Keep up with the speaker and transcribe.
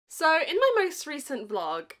So in my most recent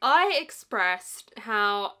vlog, I expressed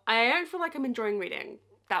how I don't feel like I'm enjoying reading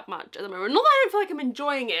that much at the moment. Not that I don't feel like I'm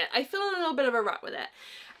enjoying it, I feel a little bit of a rut with it.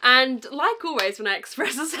 And like always when I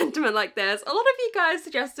express a sentiment like this, a lot of you guys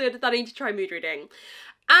suggested that I need to try mood reading.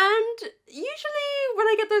 And usually when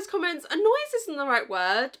I get those comments, annoys isn't the right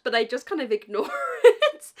word, but I just kind of ignore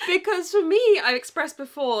it. Because for me, I've expressed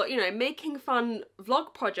before, you know, making fun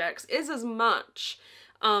vlog projects is as much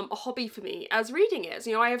a hobby for me as reading is.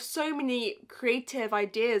 You know, I have so many creative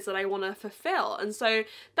ideas that I want to fulfill, and so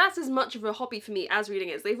that's as much of a hobby for me as reading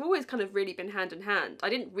is. They've always kind of really been hand in hand.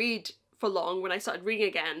 I didn't read for long when I started reading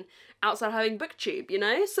again outside having booktube, you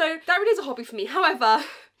know? So that really is a hobby for me. However,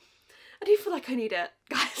 I do feel like I need it,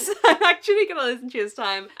 guys. I'm actually gonna listen to you this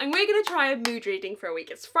time. And we're gonna try mood reading for a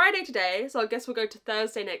week. It's Friday today, so I guess we'll go to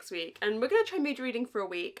Thursday next week. And we're gonna try mood reading for a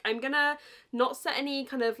week. I'm gonna not set any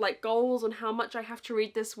kind of like goals on how much I have to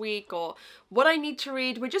read this week or what I need to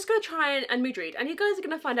read. We're just gonna try and mood read. And you guys are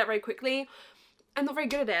gonna find out very quickly, I'm not very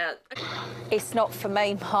good at it. It's not for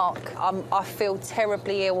me, Mark. I feel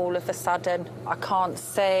terribly ill all of a sudden. I can't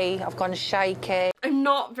see, I've gone shaky. I'm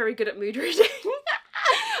not very good at mood reading.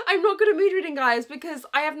 I'm not good at mood reading, guys, because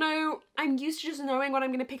I'm used to just knowing what I'm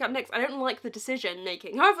going to pick up next. I don't like the decision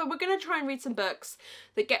making. However, we're going to try and read some books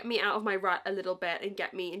that get me out of my rut a little bit and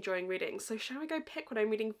get me enjoying reading. So shall we go pick what I'm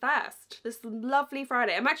reading first? This lovely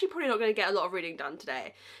Friday. I'm actually probably not going to get a lot of reading done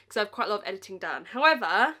today because I have quite a lot of editing done.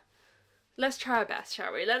 However, let's try our best,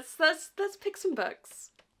 shall we? Let's pick some books.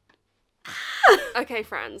 Okay,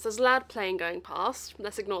 friends, there's a loud plane going past.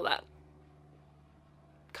 Let's ignore that.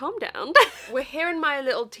 Calm down. We're here in my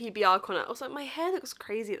little TBR corner. Also, my hair looks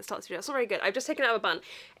crazy at the start of the video. It's not very good. I've just taken it out of a bun.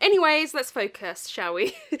 Anyways, let's focus, shall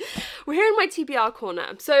we? We're here in my TBR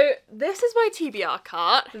corner. So this is my TBR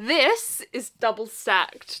cart. This is double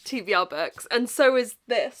stacked TBR books, and so is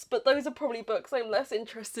this, but those are probably books I'm less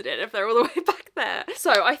interested in if they're all the way back there.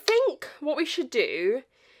 So I think what we should do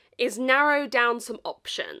is narrow down some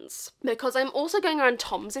options, because I'm also going around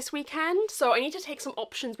Tom's this weekend, so I need to take some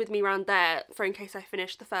options with me around there for in case I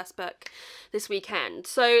finish the first book this weekend.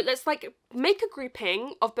 So let's like make a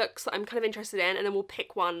grouping of books that I'm kind of interested in, and then we'll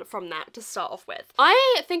pick one from that to start off with.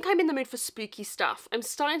 I think I'm in the mood for spooky stuff. I'm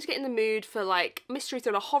starting to get in the mood for like mystery,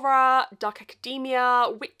 thriller, horror, dark academia,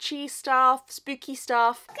 witchy stuff, spooky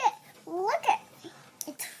stuff. Look at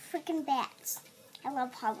it's freaking bats. I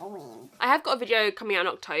love Halloween. I have got a video coming out in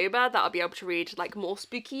October that I'll be able to read like more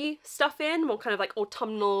spooky stuff in, more kind of like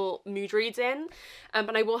autumnal mood reads in,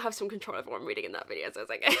 but I will have some control over what I'm reading in that video, so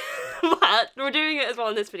it's okay. But we're doing it as well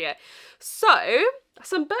in this video. So,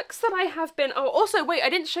 some books that I have been, oh also wait,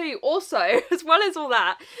 I didn't show you also, as well as all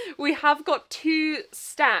that, we have got 2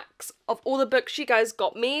 stacks of all the books you guys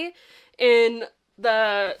got me in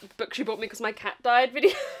the books you bought me because my cat died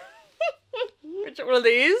video. Which are all of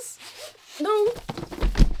these. No.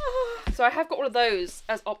 So I have got all of those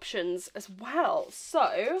as options as well.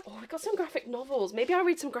 So, oh, we got some graphic novels. Maybe I'll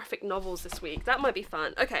read some graphic novels this week. That might be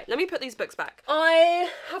fun. Okay, let me put these books back. I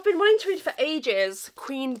have been wanting to read for ages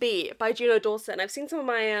Queen Bee by Juno Dawson. I've seen some of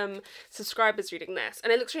my subscribers reading this,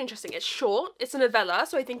 and it looks really interesting. It's short, it's a novella,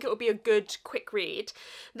 so I think it will be a good quick read.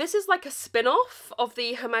 This is like a spin-off of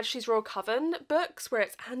the Her Majesty's Royal Coven books where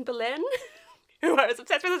it's Anne Boleyn. Who I was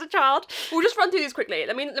obsessed with as a child. We'll just run through these quickly.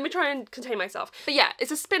 Let me try and contain myself. But yeah, it's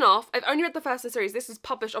a spin-off. I've only read the first of the series. This is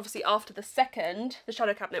published obviously after the second, The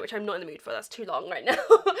Shadow Cabinet, which I'm not in the mood for. That's too long right now.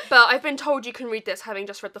 But I've been told you can read this having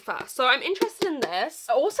just read the first. So I'm interested in this.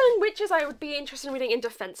 Also in witches, I would be interested in reading In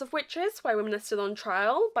Defense of Witches, Why Women Are Still on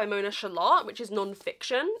Trial by Mona Shalott, which is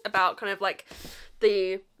non-fiction about kind of like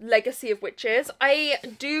the legacy of witches. I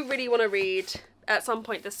do really want to read at some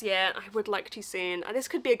point this year. I would like to soon. And this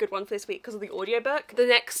could be a good one for this week because of the audiobook. The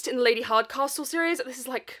next in the Lady Hardcastle series, this is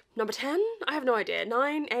like number 10? I have no idea.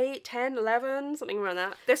 9, 8, 10, 11, something around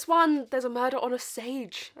that. This one, there's a murder on a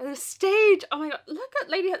stage. On a stage! Oh my god, look at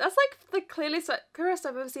Lady, that's like the clearest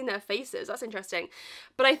I've ever seen their faces. That's interesting.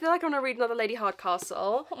 But I feel like I want to read another Lady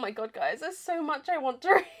Hardcastle. Oh my god, guys, there's so much I want to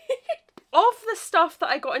read. Of the stuff that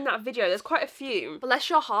I got in that video, there's quite a few. Bless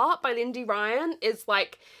Your Heart by Lindy Ryan is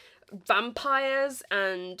like vampires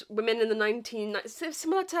and women in the 1990s,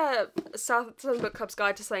 similar to Southern Book Club's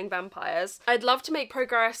Guide to Slaying Vampires. I'd love to make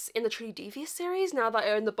progress in the Truly Devious series now that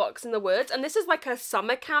I own The Box in the Woods, and this is like a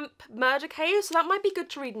summer camp murder case, so that might be good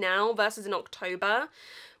to read now versus in October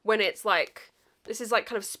when it's like, this is like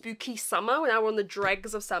kind of spooky summer. Now we're on the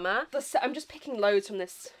dregs of summer. I'm just picking loads from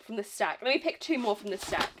this stack. Let me pick 2 more from this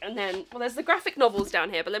stack, and then, well, there's the graphic novels down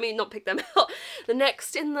here, but let me not pick them out. The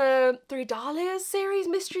next in the Three Dahlias series,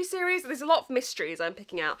 mystery series. There's a lot of mysteries I'm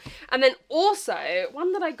picking out. And then also,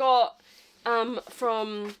 one that I got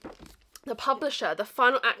from The publisher, The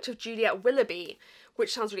Final Act of Juliet Willoughby,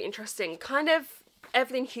 which sounds really interesting. Kind of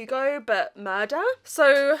Evelyn Hugo, but murder.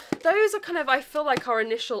 So those are kind of, I feel like, our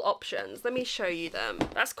initial options. Let me show you them.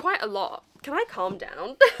 That's quite a lot. Can I calm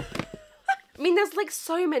down? I mean, there's like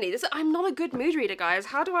so many. I'm not a good mood reader, guys.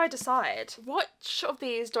 How do I decide? Which of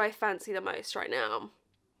these do I fancy the most right now?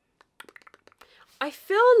 I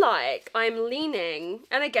feel like I'm leaning,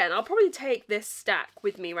 and again, I'll probably take this stack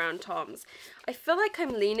with me round Tom's. I feel like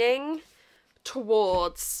I'm leaning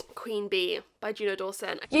towards Queen Bee by Juno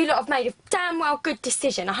Dawson. You lot have made a damn well good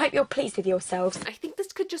decision. I hope you're pleased with yourselves. I think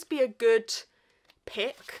this could just be a good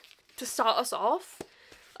pick to start us off.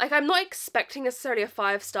 Like, I'm not expecting necessarily a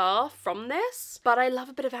 5-star from this, but I love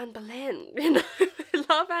a bit of Anne Boleyn, you know? I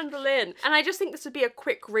love Anne Boleyn. And I just think this would be a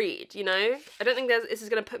quick read, you know? I don't think this is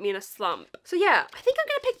going to put me in a slump. So yeah, I think I'm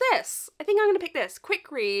going to pick this. I think I'm going to pick this.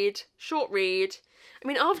 Quick read, short read. I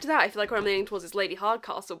mean, after that, I feel like what I'm leaning towards is Lady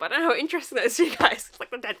Hardcastle, but I don't know how interesting that is to you guys. It's like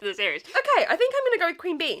the death of the series. Okay, I think I'm going to go with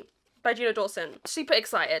Queen Bee by Juno Dawson. Super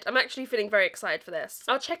excited. I'm actually feeling very excited for this.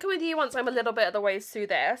 I'll check in with you once I'm a little bit of the way through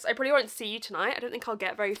this. I probably won't see you tonight. I don't think I'll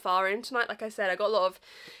get very far in tonight. Like I said, I got a lot of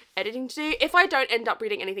editing to do. If I don't end up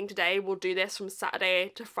reading anything today, we'll do this from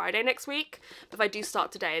Saturday to Friday next week. But if I do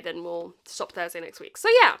start today, then we'll stop Thursday next week. So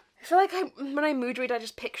yeah, I feel like when I mood read, I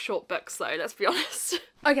just pick short books though, let's be honest.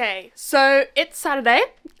 Okay, so it's Saturday.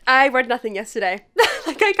 I read nothing yesterday.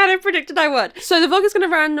 Like I kind of predicted I would. So the vlog is going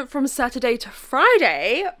to run from Saturday to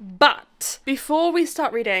Friday, but before we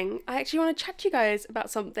start reading, I actually want to chat to you guys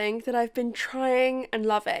about something that I've been trying and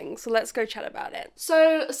loving. So let's go chat about it.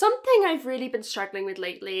 So something I've really been struggling with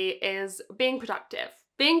lately is being productive,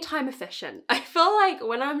 being time efficient. I feel like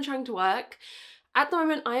when I'm trying to work, at the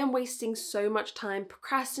moment, I am wasting so much time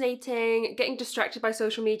procrastinating, getting distracted by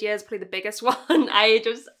social media is probably the biggest one.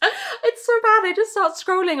 It's so bad. I just start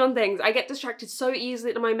scrolling on things. I get distracted so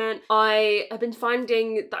easily at the moment. I have been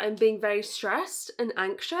finding that I'm being very stressed and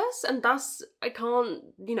anxious, and thus I can't,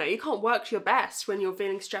 you know, you can't work to your best when you're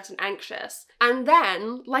feeling stressed and anxious. And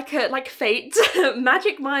then, like fate,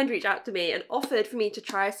 Magic Mind reached out to me and offered for me to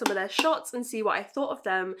try some of their shots and see what I thought of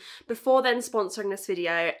them before then sponsoring this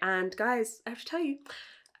video. And guys, I have to tell you,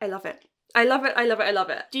 I love it. I love it, I love it, I love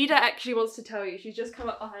it. Dida actually wants to tell you, she's just come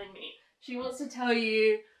up behind me. She wants to tell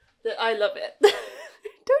you that I love it.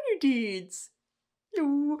 Don't you, dudes?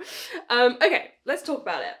 No. Okay, let's talk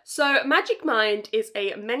about it. So Magic Mind is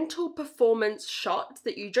a mental performance shot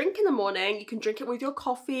that you drink in the morning. You can drink it with your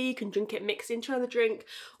coffee, you can drink it mixed into another drink,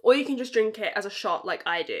 or you can just drink it as a shot like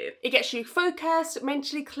I do. It gets you focused,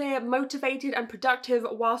 mentally clear, motivated and productive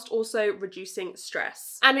whilst also reducing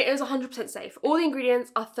stress. And it is 100% safe. All the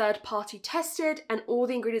ingredients are third-party tested and all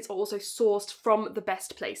the ingredients are also sourced from the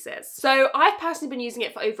best places. So I've personally been using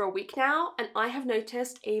it for over a week now and I have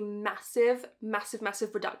noticed a massive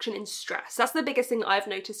reduction in stress. That's the biggest thing I've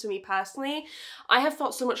noticed for me personally. I have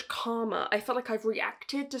felt so much calmer. I felt like I've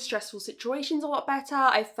reacted to stressful situations a lot better.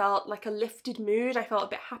 I felt like a lifted mood. I felt a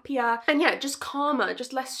bit happier. And yeah, just calmer,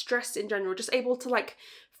 just less stressed in general, just able to like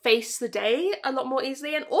face the day a lot more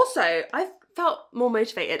easily. And also, I've felt more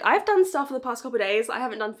motivated. I've done stuff in the past couple of days I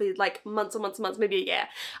haven't done for like months and months and months, maybe a year.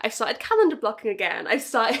 I've started calendar blocking again. I've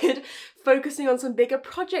started focusing on some bigger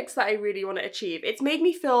projects that I really want to achieve. It's made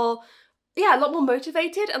me feel, yeah, a lot more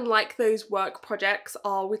motivated and like those work projects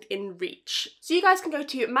are within reach. So you guys can go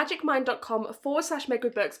to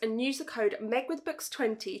magicmind.com/megwithbooks and use the code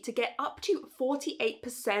megwithbooks20 to get up to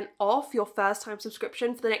 48% off your first time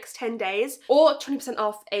subscription for the next 10 days or 20%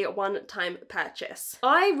 off a one-time purchase.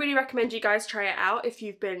 I really recommend you guys try it out if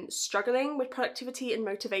you've been struggling with productivity and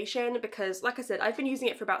motivation because like I said, I've been using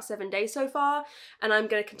it for about 7 days so far and I'm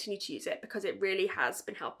going to continue to use it because it really has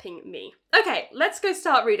been helping me. Okay, let's go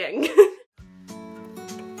start reading.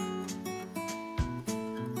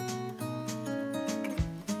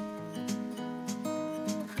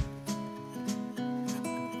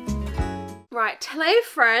 Right, hello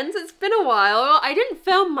friends, it's been a while. I didn't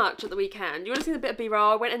film much at the weekend. You would have seen a bit of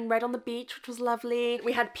B-roll. I went and read on the beach, which was lovely.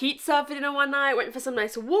 We had pizza for dinner one night, went for some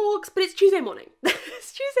nice walks, but it's Tuesday morning.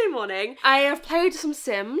 It's Tuesday morning. I have played some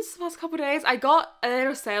Sims the past couple of days. I got a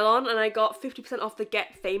little sale on and I got 50% off the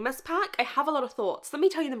Get Famous pack. I have a lot of thoughts. Let me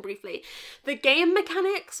tell you them briefly. The game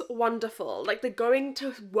mechanics, wonderful. Like the going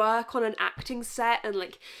to work on an acting set and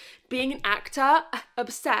like being an actor,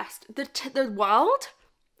 obsessed. The world,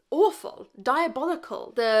 awful,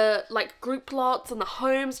 diabolical. The like group lots and the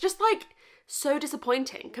homes, just like so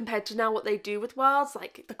disappointing compared to now what they do with worlds,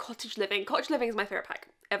 like the cottage living. Cottage living is my favorite pack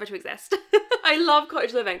ever to exist. I love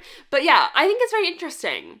cottage living. But yeah, I think it's very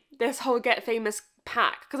interesting, this whole Get Famous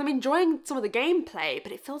pack because I'm enjoying some of the gameplay,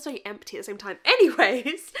 but it feels very empty at the same time.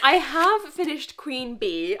 Anyways, I have finished Queen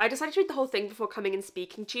Bee. I decided to read the whole thing before coming and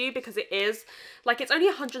speaking to you because it is, like, it's only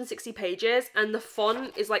 160 pages and the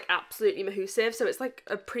font is, like, absolutely mahoosive, so it's, like,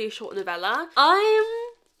 a pretty short novella. I'm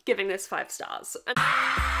giving this 5 stars.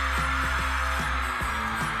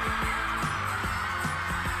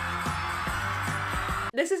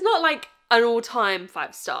 This is not, like, an all-time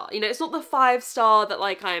 5-star. You know, it's not the 5-star that,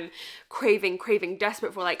 like, I'm craving,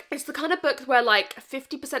 desperate for. Like, it's the kind of book where, like,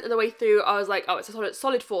 50% of the way through, I was like, oh, it's a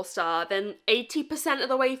solid 4-star. Then 80% of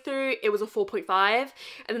the way through, it was a 4.5.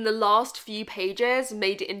 And then the last few pages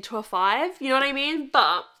made it into a 5. You know what I mean?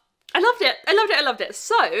 But I loved it. I loved it.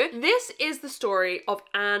 So, this is the story of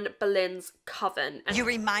Anne Boleyn's coven. You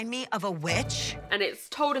remind me of a witch? And it's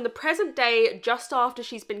told in the present day, just after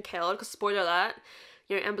she's been killed, because spoiler alert,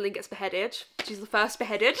 you know, Anne Boleyn gets beheaded. She's the first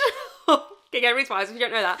beheaded. Okay, get me twice if you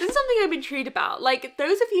don't know that. This is something I'm intrigued about. Like,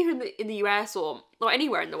 those of you who in the US or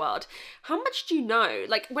anywhere in the world, how much do you know?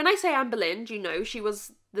 Like, when I say Anne Boleyn, do you know she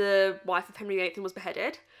was the wife of Henry VIII and was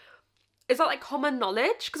beheaded? Is that, like, common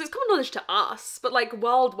knowledge? Because it's common knowledge to us, but, like,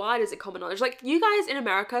 worldwide is it common knowledge? Like, you guys in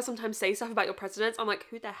America sometimes say stuff about your presidents. I'm like,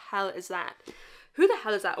 who the hell is that? Who the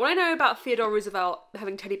hell is that? Well, I know about Theodore Roosevelt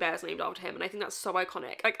having teddy bears named after him, and I think that's so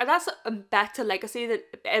iconic. Like, that's a better legacy than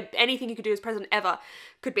anything you could do as president ever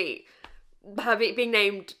could be. Being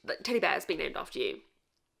named, teddy bears being named after you.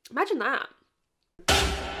 Imagine that.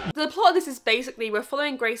 The plot of this is basically we're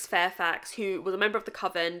following Grace Fairfax, who was a member of the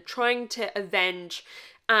coven, trying to avenge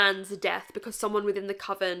Anne's death because someone within the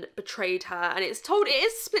coven betrayed her. And it is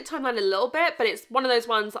split timeline a little bit, but it's one of those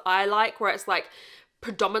ones that I like where it's like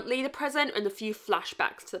predominantly the present and a few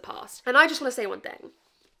flashbacks to the past. And I just want to say one thing.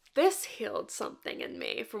 This healed something in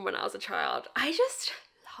me from when I was a child. I just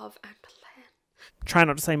love Anne Boleyn. Try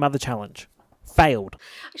not to say mother challenge. Failed.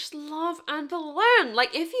 I just love Anne Boleyn.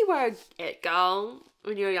 Like, if you were a it girl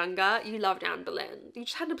when you were younger, you loved Anne Boleyn. You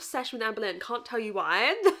just had an obsession with Anne Boleyn. Can't tell you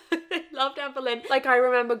why. I loved Anne Boleyn. Like, I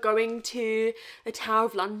remember going to the Tower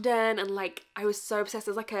of London and, like, I was so obsessed.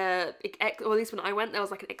 There's like or at least when I went, there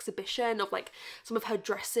was like an exhibition of like some of her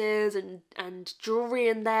dresses and jewellery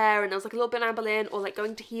in there, and there was like a little bit of Anne Boleyn, or like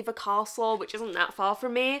going to Hever Castle, which isn't that far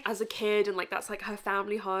from me as a kid, and like that's like her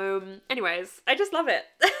family home. Anyways, I just love it.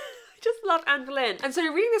 Just love Anne Boleyn. And so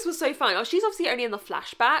reading this was so fun. Oh, she's obviously only in the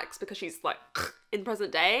flashbacks because she's like in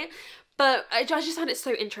present day. But I just found it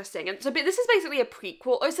so interesting. And so this is basically a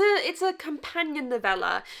prequel. It's a companion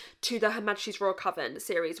novella to the Her Majesty's Royal Coven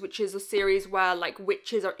series, which is a series where like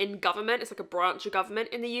witches are in government. It's like a branch of government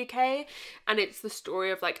in the UK. And it's the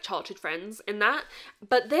story of like childhood friends in that.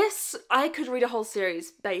 But this, I could read a whole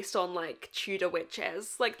series based on like Tudor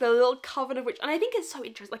witches. Like the little coven of witches. And I think it's so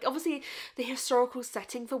interesting. Like obviously the historical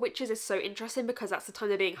setting for witches is so interesting because that's the time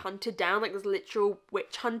they're being hunted down. Like there's literal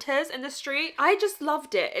witch hunters in the street. I just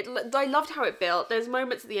loved it. I loved how it built. There's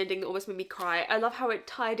moments at the ending that almost made me cry. I love how it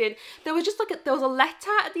tied in. There was just like there was a letter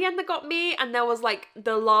at the end that got me, and there was like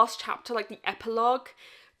the last chapter, like the epilogue,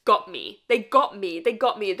 got me. They got me.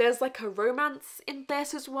 There's like a romance in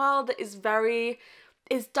this as well that is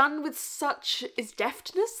done with such, is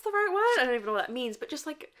deftness the right word? I don't even know what that means, but just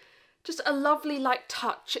a lovely like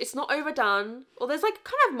touch. It's not overdone, or there's like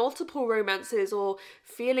kind of multiple romances or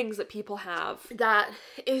feelings that people have that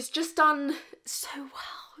is just done so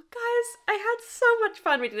well. Guys, I had so much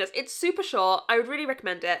fun reading this. It's super short. I would really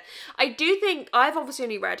recommend it. I do think, I've obviously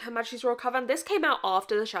only read Her Majesty's Royal Coven. This came out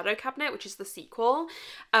after The Shadow Cabinet, which is the sequel,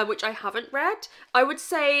 which I haven't read. I would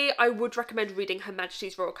say I would recommend reading Her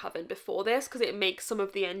Majesty's Royal Coven before this because it makes some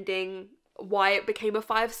of the ending why it became a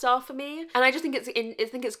 5-star for me. And I just think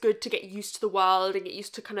it's good to get used to the world and get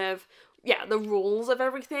used to kind of, yeah, the rules of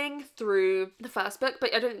everything through the first book.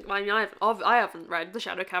 But I haven't read The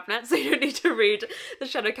Shadow Cabinet, so you don't need to read The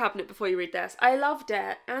Shadow Cabinet before you read this. I loved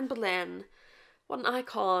it. Anne Boleyn, what an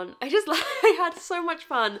icon. I had so much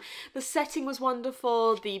fun. The setting was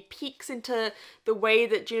wonderful. The peeks into the way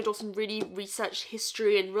that Gina Dawson really researched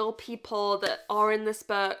history and real people that are in this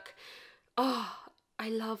book. Oh, I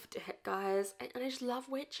loved it, guys. And I just love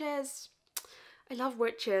witches. I love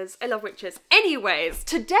witches. Anyways,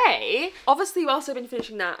 today, obviously whilst I've been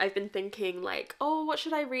finishing that, I've been thinking like, oh, what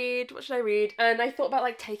should I read? And I thought about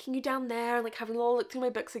like taking you down there and like having a little look through my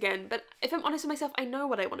books again. But if I'm honest with myself, I know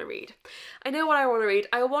what I want to read.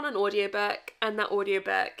 I want an audiobook, and that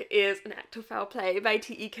audiobook is An Act of Foul Play by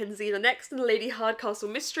T.E. Kinsey, the next in the Lady Hardcastle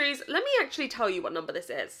Mysteries. Let me actually tell you what number this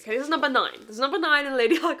is. Okay, this is number 9. This is number 9 in the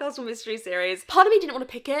Lady Hardcastle Mysteries series. Part of me didn't want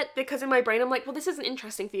to pick it because in my brain I'm like, well, this isn't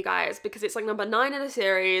interesting for you guys because it's like number 9 in a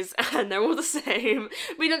series and they're all the same.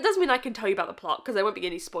 I mean, it doesn't mean I can tell you about the plot because there won't be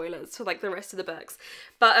any spoilers for like the rest of the books.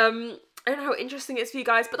 But I don't know how interesting it is for you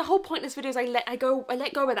guys, but the whole point of this video is I let go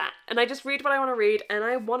of that, and I just read what I want to read, and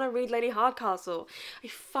I want to read Lady Hardcastle. I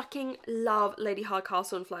fucking love Lady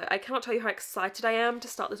Hardcastle and Flo. I cannot tell you how excited I am to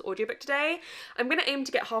start this audiobook today. I'm gonna aim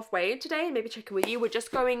to get halfway today and maybe check in with you. We're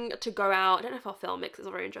just going to go out. I don't know if I'll film it because it's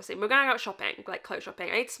not very interesting. We're going out shopping, like clothes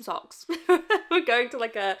shopping. I need some socks. We're going to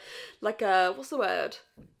like a what's the word?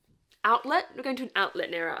 Outlet. We're going to an outlet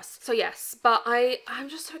near us. So yes, but I'm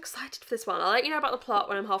just so excited for this one. I'll let you know about the plot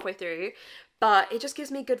when I'm halfway through, but it just gives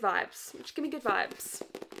me good vibes. Just give me good vibes.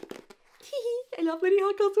 I love Lady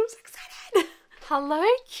Hardcastle. I'm so excited. Hello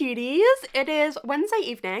cuties. It is Wednesday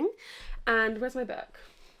evening, and where's my book?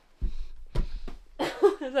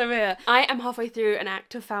 It's over here. I am halfway through an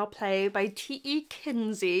act of Foul Play by T.E.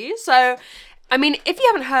 Kinsey. So, I mean, if you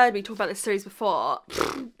haven't heard me talk about this series before,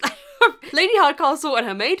 Lady Hardcastle and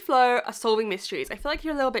her maid Flo are solving mysteries. I feel like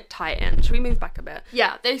you're a little bit tight in. Should we move back a bit?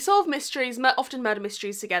 Yeah, they solve mysteries, often murder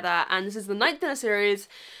mysteries together, and this is the 9th in a series,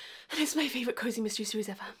 and it's my favourite cozy mystery series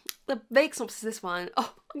ever. The vague synopsis of this one,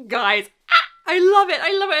 oh, guys, I love it,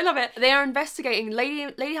 I love it, I love it. They are investigating,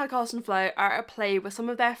 Lady Hardcastle and Flo are at a play with some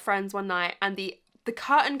of their friends one night, and the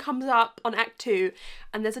curtain comes up on Act 2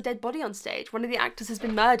 and there's a dead body on stage. One of the actors has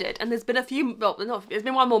been murdered, and there's been a few, well, no, there's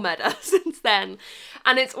been one more murder since then.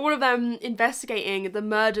 And it's all of them investigating the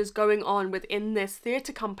murders going on within this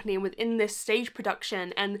theatre company and within this stage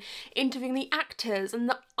production, and interviewing the actors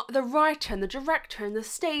and the writer and the director and the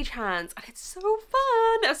stagehands. And it's so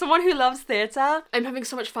fun. As someone who loves theatre, I'm having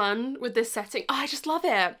so much fun with this setting. Oh, I just love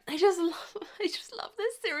it. I just love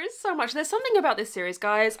this series so much. There's something about this series,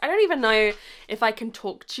 guys. I don't even know if I can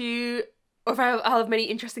talk to you, or if I'll have many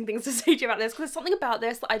interesting things to say to you about this, because there's something about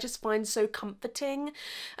this that I just find so comforting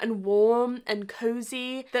and warm and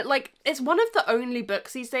cozy, that like, it's one of the only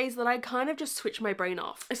books these days that I kind of just switch my brain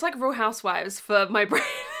off. It's like Real Housewives for my brain.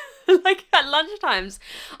 Like at lunchtimes,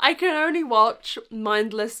 I can only watch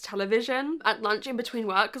mindless television at lunch in between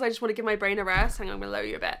work because I just want to give my brain a rest. Hang on, I'm gonna lower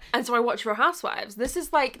you a bit. And so I watch Real Housewives. This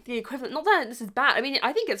is like the equivalent, not that this is bad. I mean,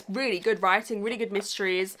 I think it's really good writing, really good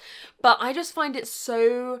mysteries, but I just find it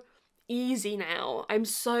so easy now.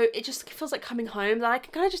 It just feels like coming home, that I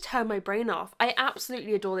can kind of just turn my brain off. I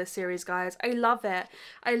absolutely adore this series, guys. I love it.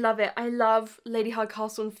 I love it. I love Lady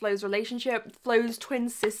Hardcastle and Flo's relationship. Flo's twin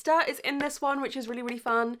sister is in this one, which is really, really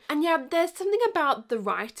fun. And yeah, there's something about the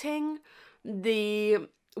writing, the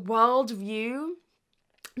world view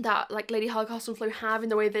that like Lady Hardcastle and Flo have in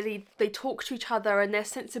the way that they talk to each other, and their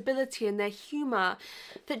sensibility and their humour,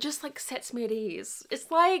 that just like sets me at ease.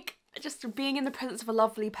 It's like just being in the presence of a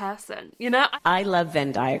lovely person, you know? I love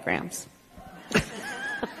Venn diagrams.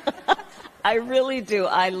 I really do.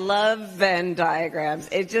 I love Venn diagrams.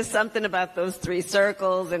 It's just something about those 3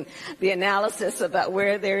 circles and the analysis about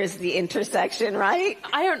where there is the intersection, right?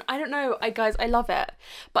 I don't know, guys, I love it.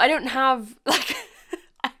 But I don't have, like,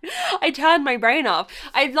 I turned my brain off.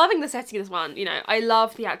 I'm loving the setting of this one, you know. I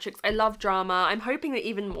love theatrics, I love drama. I'm hoping that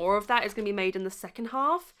even more of that is going to be made in the second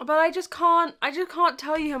half. But I just can't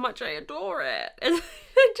tell you how much I adore it.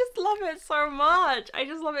 I just love it so much. I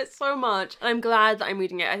just love it so much. I'm glad that I'm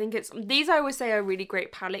reading it. I think these I always say are really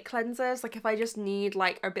great palette cleansers. Like if I just need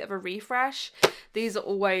like a bit of a refresh, these are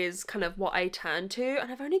always kind of what I turn to.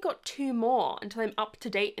 And I've only got 2 more until I'm up to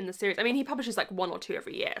date in the series. I mean, he publishes like 1 or 2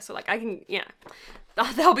 every year. So like I can, yeah,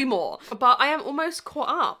 there'll be more. But I am almost caught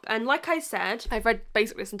up. And like I said, I've read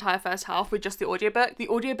basically this entire first half with just the audiobook. The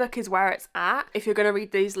audiobook is where it's at. If you're going to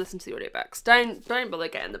read these, listen to the audiobooks. Don't bother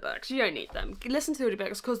getting the books. You don't need them. Listen to the audiobooks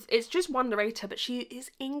because it's just one narrator, but she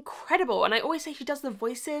is incredible. And I always say she does the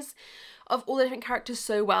voices of all the different characters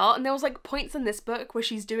so well. And there was like points in this book where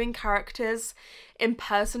she's doing characters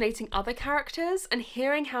impersonating other characters, and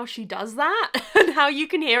hearing how she does that and how you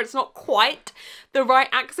can hear it's not quite the right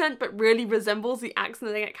accent but really resembles the accent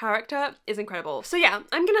of that character is incredible. So yeah,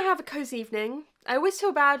 I'm gonna have a cozy evening. I always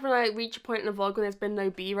feel bad when I reach a point in a vlog when there's been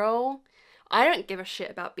no b-roll. I don't give a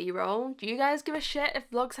shit about b-roll. Do you guys give a shit if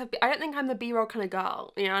vlogs have I don't think I'm the b-roll kind of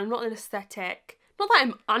girl. You know, I'm not an aesthetic. Not that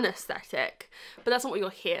I'm unaesthetic, but that's not what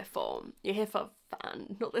you're here for. You're here for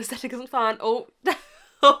fun. Not that aesthetic isn't fun. Oh.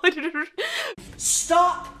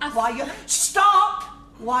 Stop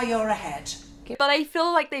while you're ahead. But I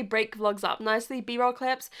feel like they break vlogs up nicely, b-roll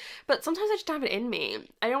clips, but sometimes I just have it in me.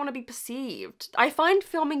 I don't want to be perceived. I find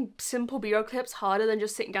filming simple b-roll clips harder than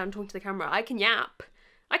just sitting down and talking to the camera. I can yap.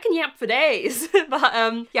 I can yap for days. But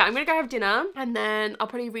yeah, I'm gonna go have dinner and then I'll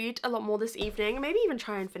probably read a lot more this evening. Maybe even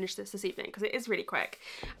try and finish this evening because it is really quick.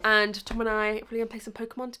 And Tom and I are probably gonna play some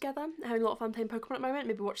Pokemon together. Having a lot of fun playing Pokemon at the moment.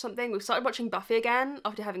 Maybe watch something. We've started watching Buffy again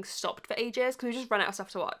after having stopped for ages because we just run out of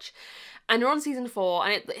stuff to watch. And we're on season 4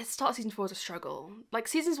 and it starts season 4 is a struggle. Like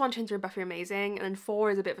seasons 1, 2 and 3 of Buffy are amazing and then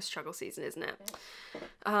 4 is a bit of a struggle season, isn't it?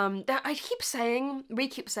 That we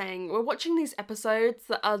keep saying, we're watching these episodes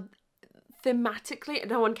that are thematically,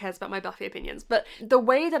 no one cares about my Buffy opinions, but the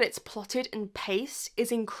way that it's plotted and paced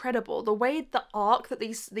is incredible. The way the arc that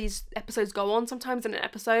these episodes go on sometimes in an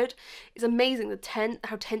episode is amazing.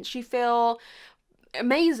 How tense you feel,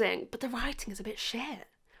 amazing, but the writing is a bit shit.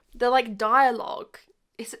 The like dialogue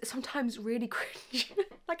is sometimes really cringe.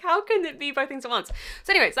 Like how can it be both things at once?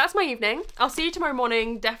 So anyways, that's my evening. I'll see you tomorrow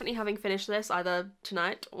morning, definitely having finished this either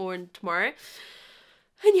tonight or tomorrow.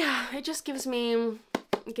 And yeah, it just gives me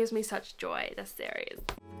such joy, this series.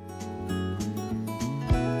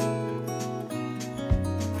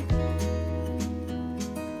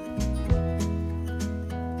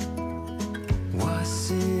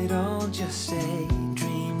 Was it all just a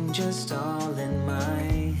dream, just all in my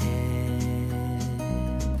head?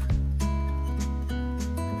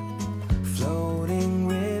 Floating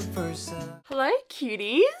rivers. Hello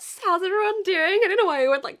cuties, how's everyone doing? I don't know why I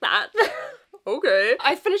went like that. Okay.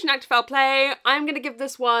 I finished an Active Play. I'm gonna give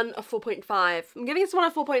this one a 4.5. I'm giving this one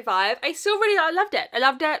a 4.5. I loved it. I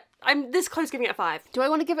loved it. I'm this close giving it a 5. Do I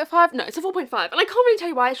want to give it a 5? No, it's a 4.5. And I can't really tell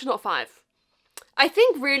you why it's not a 5. I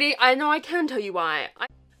think really, I know I can tell you why.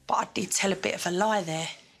 But I did tell a bit of a lie there.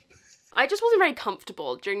 I just wasn't very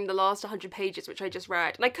comfortable during the last 100 pages, which I just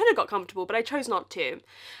read. And I could have got comfortable, but I chose not to.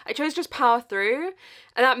 I chose just power through.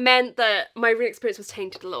 And that meant that my real experience was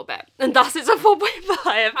tainted a little bit. And thus it's a 4.5.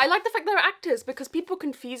 I like the fact they were actors because people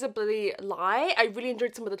can feasibly lie. I really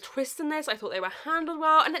enjoyed some of the twists in this. I thought they were handled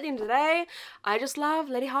well. And at the end of the day, I just love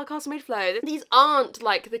Lady Hardcastle Made Flow. These aren't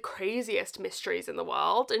like the craziest mysteries in the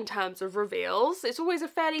world in terms of reveals. It's always a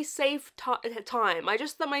fairly safe time. I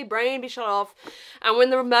just let my brain be shut off. And when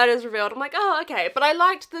the murder's revealed, I'm like, oh, okay. But I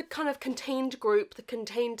liked the kind of contained group, the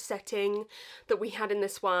contained setting that we had in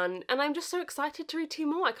this one. And I'm just so excited to read 2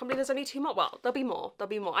 more. I can't believe there's only 2 more. Well, there'll be more. There'll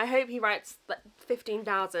be more. I hope he writes like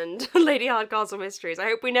 15,000 Lady Hardcastle mysteries. I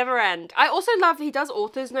hope we never end. I also love he does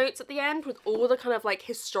author's notes at the end with all the kind of like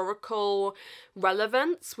historical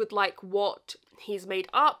relevance with like what he's made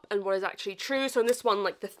up and what is actually true. So in this one,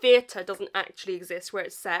 like the theatre doesn't actually exist where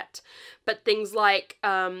it's set, but things like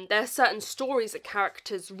there are certain stories that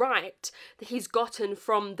characters write that he's gotten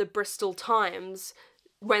from the Bristol Times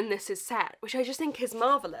when this is set, which I just think is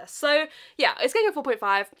marvellous. So yeah, it's getting a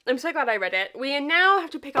 4.5. I'm so glad I read it. We now have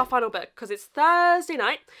to pick our final book because it's Thursday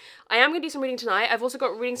night. I am going to do some reading tonight. I've also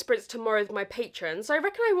got reading sprints tomorrow with my patrons, so I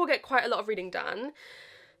reckon I will get quite a lot of reading done.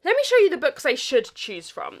 Let me show you the books I should choose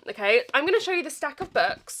from, okay? I'm going to show you the stack of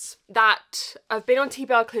books that have been on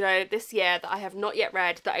TBR Cluedo this year that I have not yet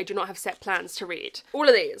read, that I do not have set plans to read. All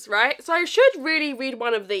of these, right? So I should really read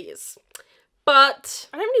one of these, but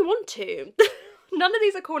I don't really want to. None of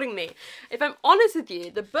these are calling me. If I'm honest with you,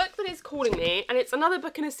 the book that is calling me, and it's another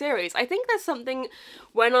book in a series, I think there's something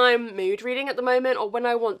when I'm mood reading at the moment, or when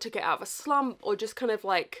I want to get out of a slump, or just kind of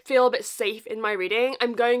like feel a bit safe in my reading,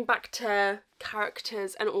 I'm going back to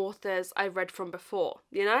characters and authors I've read from before,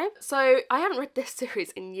 you know? So I haven't read this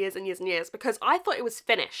series in years and years and years because I thought it was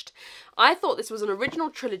finished. I thought this was an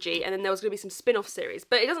original trilogy and then there was going to be some spin-off series,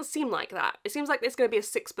 but it doesn't seem like that. It seems like it's going to be a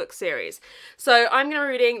 6-book series. So I'm going to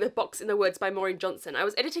be reading The Box in the Woods by Maureen Johnson. I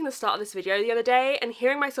was editing the start of this video the other day and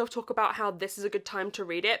hearing myself talk about how this is a good time to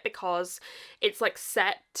read it because it's like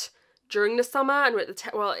set during the summer and we're at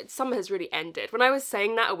the summer has really ended. When I was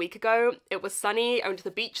saying that a week ago, it was sunny, I went to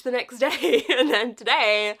the beach the next day, and then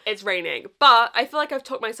today it's raining. But I feel like I've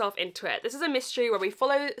talked myself into it. This is a mystery where we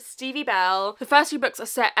follow Stevie Bell. The first 2 books are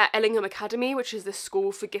set at Ellingham Academy, which is the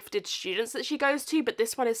school for gifted students that she goes to, but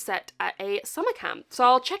this one is set at a summer camp. So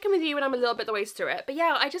I'll check in with you when I'm a little bit the way through it. But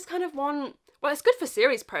yeah, I just kind of want... Well, it's good for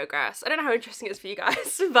series progress. I don't know how interesting it is for you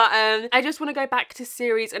guys, but I just want to go back to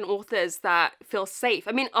series and authors that feel safe.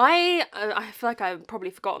 I mean, I feel like I've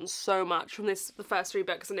probably forgotten so much from the first 3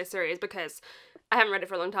 books in this series because I haven't read it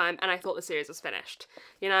for a long time and I thought the series was finished.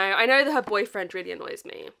 You know, I know that her boyfriend really annoys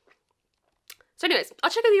me. So anyways, I'll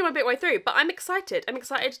check with you a bit way through, but I'm excited. I'm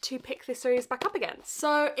excited to pick this series back up again.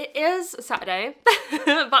 So it is Saturday,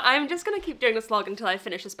 but I'm just gonna keep doing this vlog until I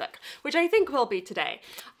finish this book, which I think will be today.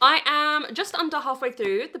 I am just under halfway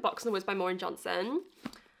through The Box in the Woods by Maureen Johnson.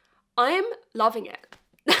 I am loving it.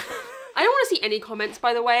 I don't want to see any comments,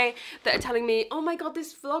 by the way, that are telling me, oh my god,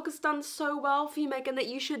 this vlog has done so well for you, Megan, that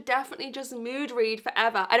you should definitely just mood read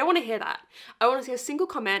forever. I don't want to hear that. I want to see a single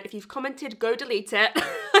comment. If you've commented, go delete it.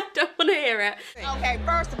 I don't want to hear it. Okay,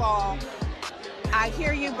 first of all, I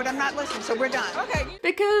hear you, but I'm not listening, so we're done. Okay.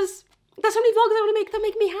 Because there's so many vlogs I want to make that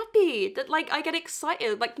make me happy, that like I get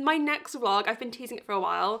excited. Like my next vlog, I've been teasing it for a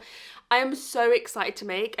while. I am so excited to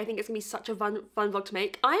make. I think it's gonna be such a fun vlog to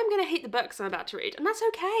make. I am gonna hate the books I'm about to read, and that's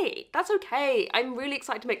okay. That's okay. I'm really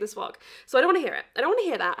excited to make this vlog, so I don't want to hear it. I don't want to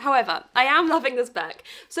hear that. However, I am loving this book.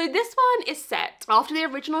 So this one is set after the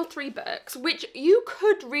original 3 books, which you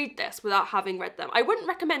could read this without having read them. I wouldn't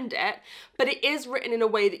recommend it, but it is written in a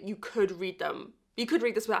way that you could read them. You could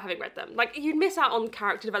read this without having read them. Like, you'd miss out on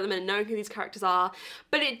character development and knowing who these characters are,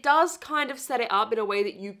 but it does kind of set it up in a way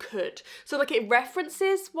that you could. So, like, it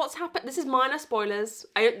references what's happened. This is minor spoilers.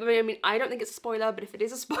 I don't think it's a spoiler, but if it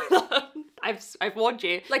is a spoiler, I've warned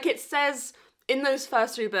you. Like, it says in those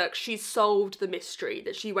first 3 books, she solved the mystery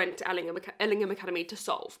that she went to Ellingham Academy to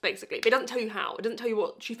solve, basically. But it doesn't tell you how. It doesn't tell you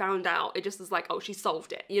what she found out. It just is like, oh, she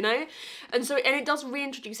solved it, you know? And it does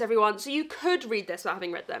reintroduce everyone, so you could read this without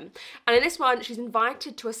having read them. And in this one, she's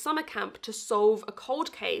invited to a summer camp to solve a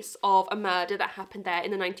cold case of a murder that happened there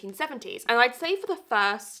in the 1970s. And I'd say for the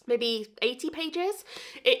first, maybe 80 pages,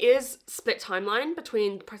 it is split timeline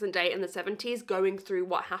between the present day and the 70s, going through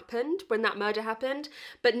what happened when that murder happened.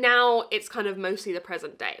 But now it's kind of mostly the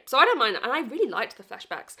present day. So I don't mind that, and I really liked the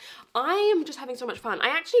flashbacks. I am just having so much fun. I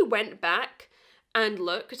actually went back and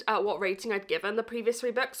looked at what rating I'd given the previous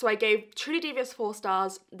 3 books. So I gave Truly Devious 4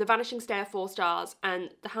 stars, The Vanishing Stair 4 stars,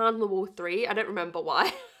 and The Hand on the Wall 3. I don't remember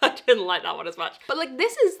why. I didn't like that one as much. But like,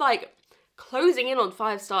 this is like closing in on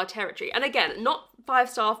 5-star territory. And again, not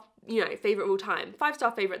 5-star, you know, favorite of all time,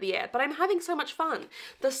 5-star favorite of the year, but I'm having so much fun.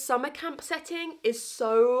 The summer camp setting is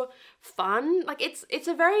so fun. Like, it's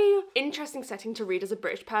a very interesting setting to read as a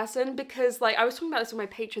British person, because like I was talking about this with my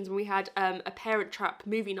patrons when we had a Parent Trap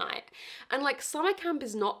movie night, and like summer camp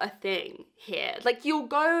is not a thing here. Like, you'll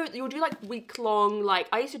do like week-long, like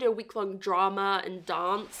I used to do a week-long drama and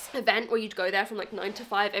dance event where you'd go there from like 9 to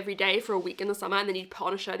 5 every day for a week in the summer, and then you'd put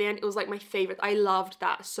on a show at the end. It was like my favorite. I loved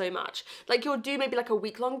that so much. Like, you'll do maybe like a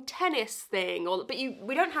week-long tennis thing, but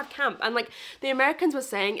we don't have camp. And like the Americans were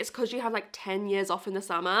saying, it's because you have like 10 years off in the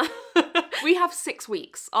summer. We have 6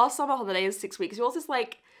 weeks. Our summer holiday is 6 weeks. Yours is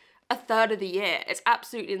like a third of the year. It's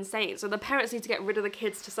absolutely insane. So the parents need to get rid of the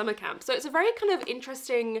kids to summer camp. So it's a very kind of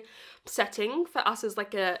interesting setting for us as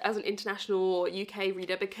like as an international UK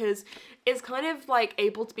reader, because it's kind of like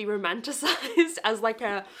able to be romanticized as like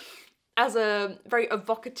a very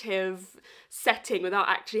evocative setting without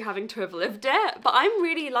actually having to have lived it. But I'm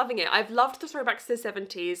really loving it. I've loved the throwbacks to the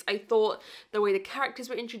 70s. I thought the way the characters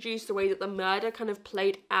were introduced, the way that the murder kind of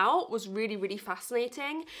played out was really, really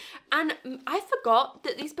fascinating. And I forgot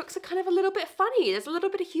that these books are kind of a little bit funny. There's a little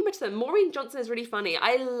bit of humour to them. Maureen Johnson is really funny.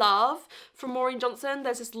 I love, from Maureen Johnson,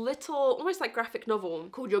 there's this little, almost like graphic novel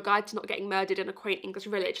called Your Guide to Not Getting Murdered in a Quaint English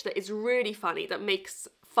Village that is really funny, that makes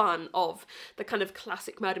fun of the kind of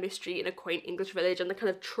classic murder mystery in a quaint English village and the kind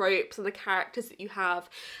of tropes and the characters that you have.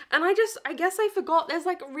 And I guess I forgot there's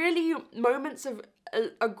like really moments of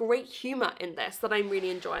a great humour in this that I'm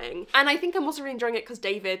really enjoying. And I think I'm also really enjoying it because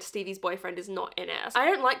David, Stevie's boyfriend, is not in it. I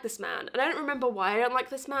don't like this man, and I don't remember why I don't like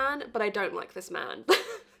this man, but I don't like this man.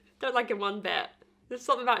 Don't like him one bit. There's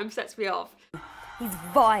something about him sets me off. He's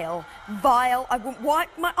vile. Vile. I wouldn't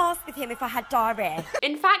wipe my ass with him if I had diarrhea.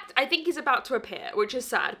 In fact, I think he's about to appear, which is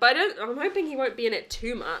sad, but I'm hoping he won't be in it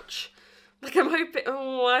too much. Like, I'm hoping,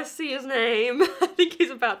 oh, I see his name. I think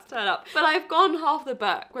he's about to turn up. But I've gone half the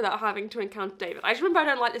book without having to encounter David. I just remember I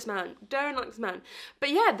don't like this man. Don't like this man.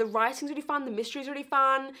 But yeah, the writing's really fun. The mystery's really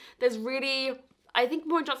fun. There's really, I think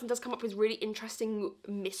Maureen Johnson does come up with really interesting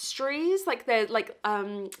mysteries. Like, they're like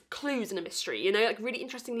clues in a mystery, you know, like really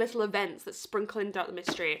interesting little events that sprinkle in throughout the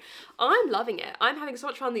mystery. I'm loving it. I'm having so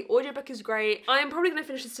much fun. The audiobook is great. I am probably going to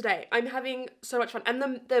finish this today. I'm having so much fun. And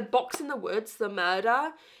the box in the woods, the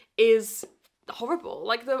murder, is horrible.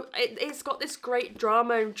 Like, it's got this great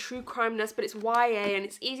drama and true crimeness, but it's YA and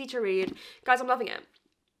it's easy to read. Guys, I'm loving it.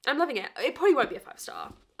 I'm loving it. It probably won't be a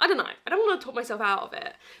 5-star. I don't know. I don't want to talk myself out of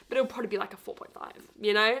it, but it'll probably be like a 4.5,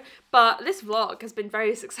 you know? But this vlog has been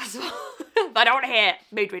very successful. But I don't want to hear it.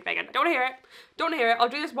 Mood read, Megan. Don't want to hear it. Don't want to hear it. I'll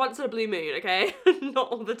do this once in a blue moon, okay?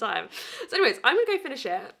 Not all the time. So anyways, I'm going to go finish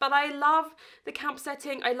it. But I love the camp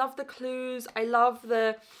setting. I love the clues. I love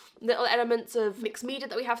the little elements of mixed media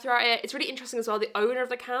that we have throughout it. It's really interesting as well. The owner of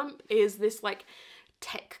the camp is this like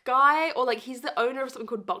tech guy, or like he's the owner of something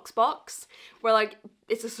called Box, where like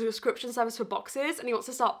it's a subscription service for boxes, and he wants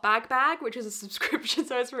to start Bag, which is a subscription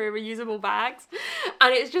service for reusable bags.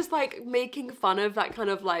 And it's just like making fun of that kind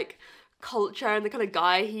of like culture and the kind of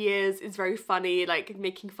guy he is very funny, like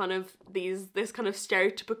making fun of this kind of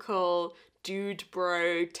stereotypical dude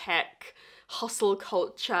bro tech hustle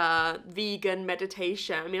culture, vegan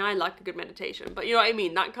meditation. I mean, I like a good meditation, but you know what I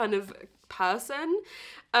mean, that kind of person.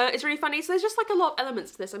 It's really funny. So there's just like a lot of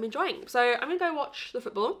elements to this I'm enjoying. So I'm gonna go watch the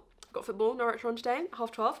football. I've got football, Norwich on today,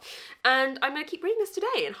 12:30, and I'm gonna keep reading this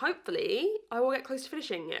today, and hopefully I will get close to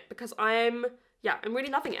finishing it, because I'm really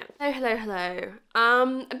loving it. Hello.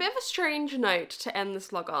 A bit of a strange note to end this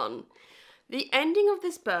vlog on. The ending of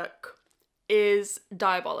this book is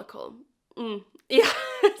diabolical. Yeah,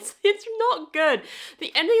 it's not good.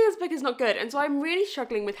 The ending of this book is not good, and so I'm really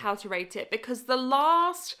struggling with how to rate it, because the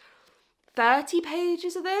last 30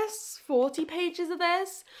 pages of this, 40 pages of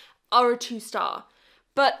this are a 2-star.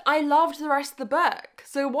 But I loved the rest of the book.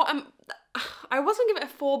 So I was gonna give it a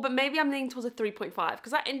 4, but maybe I'm leaning towards a 3.5,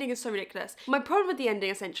 because that ending is so ridiculous. My problem with the ending,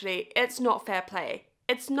 essentially, it's not fair play.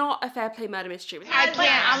 It's not a fair play murder mystery. I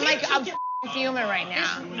can't. I'm fuming right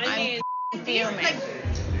now. I'm fuming.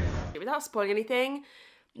 Without spoiling anything,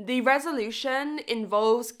 the resolution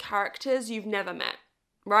involves characters you've never met,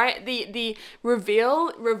 right? The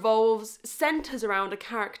reveal centers around a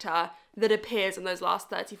character that appears in those last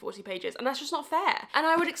 30-40 pages, and that's just not fair. And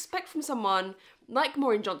I would expect from someone like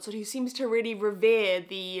Maureen Johnson, who seems to really revere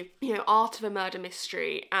the, you know, art of a murder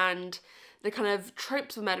mystery and the kind of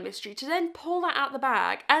tropes of murder mystery, to then pull that out the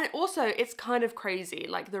bag. And also, it's kind of crazy,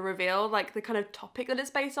 like the reveal, like the kind of topic that it's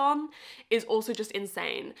based on is also just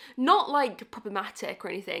insane. Not like problematic or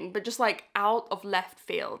anything, but just like out of left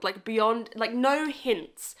field, like beyond, like no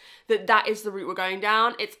hints that that is the route we're going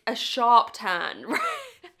down. It's a sharp turn, right,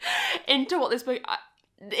 into what this book,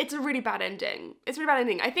 it's a really bad ending. It's a really bad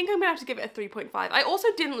ending. I think I'm gonna have to give it a 3.5. I also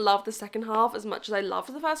didn't love the second half as much as I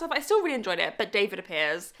loved the first half. I still really enjoyed it, but David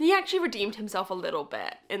appears. He actually redeemed himself a little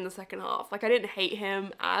bit in the second half. Like, I didn't hate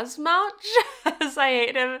him as much as I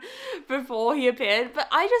hated him before he appeared, but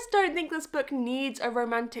I just don't think this book needs a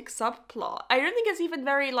romantic subplot. I don't think it's even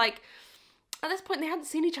very, like, at this point, they hadn't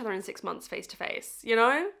seen each other in 6 months face to face, you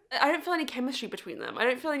know? I don't feel any chemistry between them. I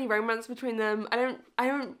don't feel any romance between them. I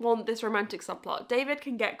don't want this romantic subplot. David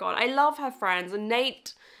can get gone. I love her friends, and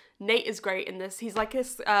Nate is great in this. He's like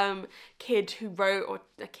this kid who wrote, or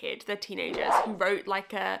a kid, they're teenagers, who wrote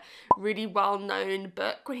like a really well-known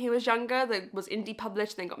book when he was younger that was indie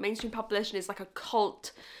published, then got mainstream published, and it's like a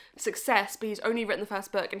cult success, but he's only written the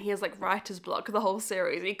first book, and he has like writer's block for the whole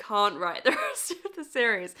series, and he can't write the rest of the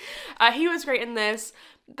series. He was great in this,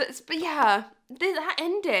 but yeah, that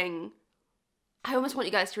ending, I almost want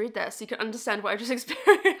you guys to read this so you can understand what I just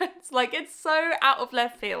experienced. Like, it's so out of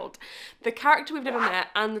left field. The character we've never met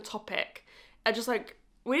and the topic are just like,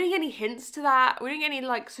 we didn't get any hints to that, we didn't get any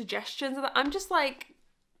like suggestions of that. I'm just like,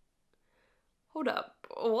 hold up,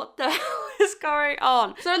 what the hell is going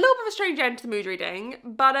on? So a little bit of a strange end to the mood reading,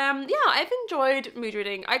 but yeah, I've enjoyed mood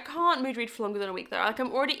reading. I can't mood read for longer than a week though. Like,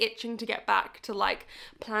 I'm already itching to get back to like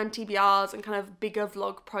planned TBRs and kind of bigger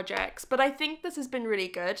vlog projects, but I think this has been really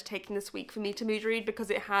good taking this week for me to mood read, because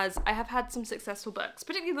I have had some successful books,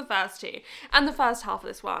 particularly the first two and the first half of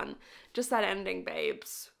this one. Just that ending,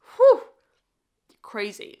 babes. Whew.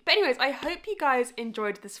 Crazy. But anyways, I hope you guys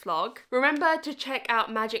enjoyed this vlog. Remember to check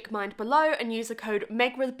out Magic Mind below and use the code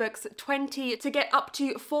megwithbooks20 to get up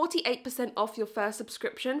to 48% off your first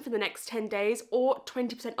subscription for the next 10 days, or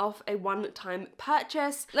 20% off a one-time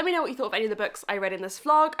purchase. Let me know what you thought of any of the books I read in this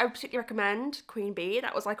vlog. I would particularly recommend Queen Bee.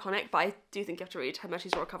 That was iconic, but I do think you have to read Her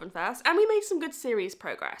Majesty's Royal Coven first. And we made some good series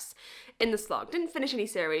progress in this vlog. Didn't finish any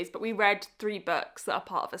series, but we read 3 books that are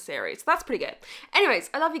part of a series. So that's pretty good. Anyways,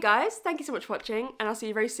 I love you guys. Thank you so much for watching, and I'll see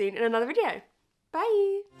you very soon in another video.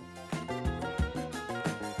 Bye!